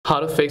How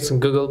to fix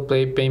Google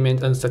Play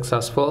payment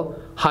unsuccessful.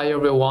 Hi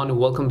everyone,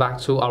 welcome back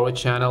to our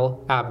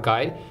channel App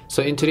Guide.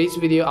 So in today's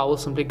video I will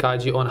simply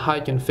guide you on how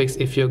you can fix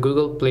if your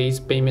Google Play's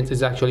payment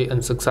is actually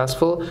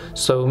unsuccessful.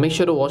 So make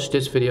sure to watch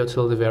this video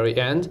till the very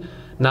end.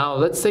 Now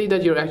let's say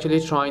that you're actually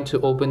trying to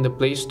open the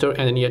Play Store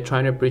and then you're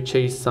trying to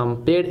purchase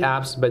some paid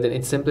apps, but then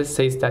it simply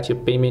says that your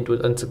payment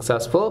was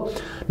unsuccessful.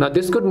 Now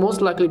this could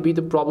most likely be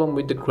the problem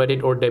with the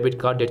credit or debit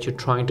card that you're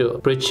trying to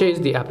purchase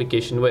the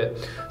application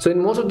with. So in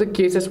most of the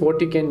cases,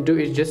 what you can do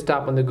is just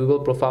tap on the Google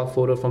profile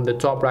photo from the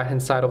top right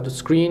hand side of the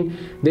screen.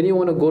 Then you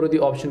want to go to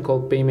the option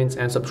called payments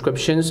and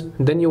subscriptions.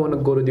 Then you want to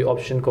go to the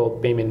option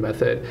called payment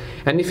method.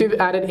 And if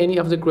you've added any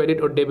of the credit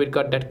or debit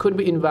card that could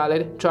be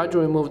invalid, try to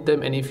remove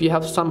them. And if you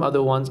have some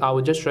other ones, I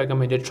would just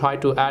recommend you try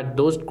to add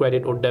those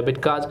credit or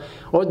debit cards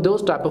or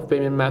those type of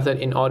payment method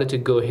in order to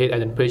go ahead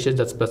and then purchase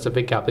that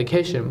specific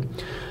application.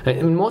 And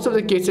in most of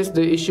the cases,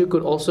 the issue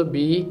could also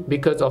be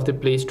because of the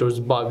Play Store's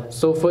bug.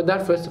 So for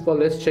that, first of all,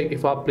 let's check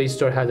if our Play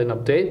Store has an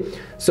update.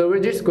 So we're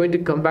just going to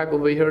come back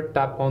over here,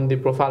 tap on the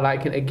profile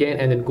icon again,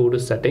 and then go to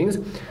settings.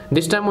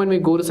 This time when we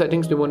go to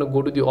settings, we want to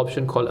go to the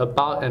option called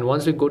about, and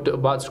once we go to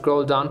about,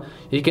 scroll down,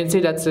 you can see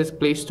that says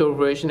Play Store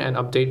version and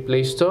update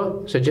Play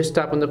Store. So just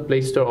tap on the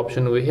Play Store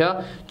option over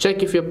here,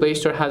 check if your Play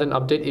Store has an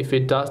update. If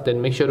it does,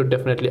 then make sure to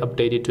definitely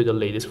update it to the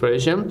latest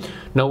version.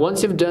 Now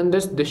once you've done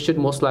this, this should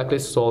most likely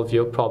solve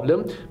your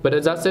problem. But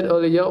as I said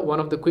earlier, one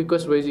of the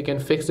quickest ways you can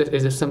fix this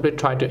is to simply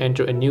try to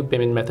enter a new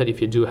payment method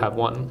if you do have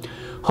one.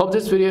 Hope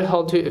this video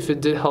helped you. If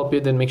it did help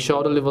you, then make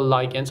sure to leave a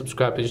like and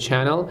subscribe to the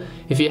channel.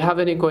 If you have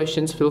any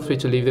questions, feel free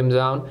to leave them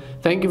down.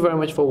 Thank you very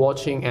much for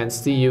watching and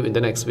see you in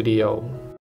the next video.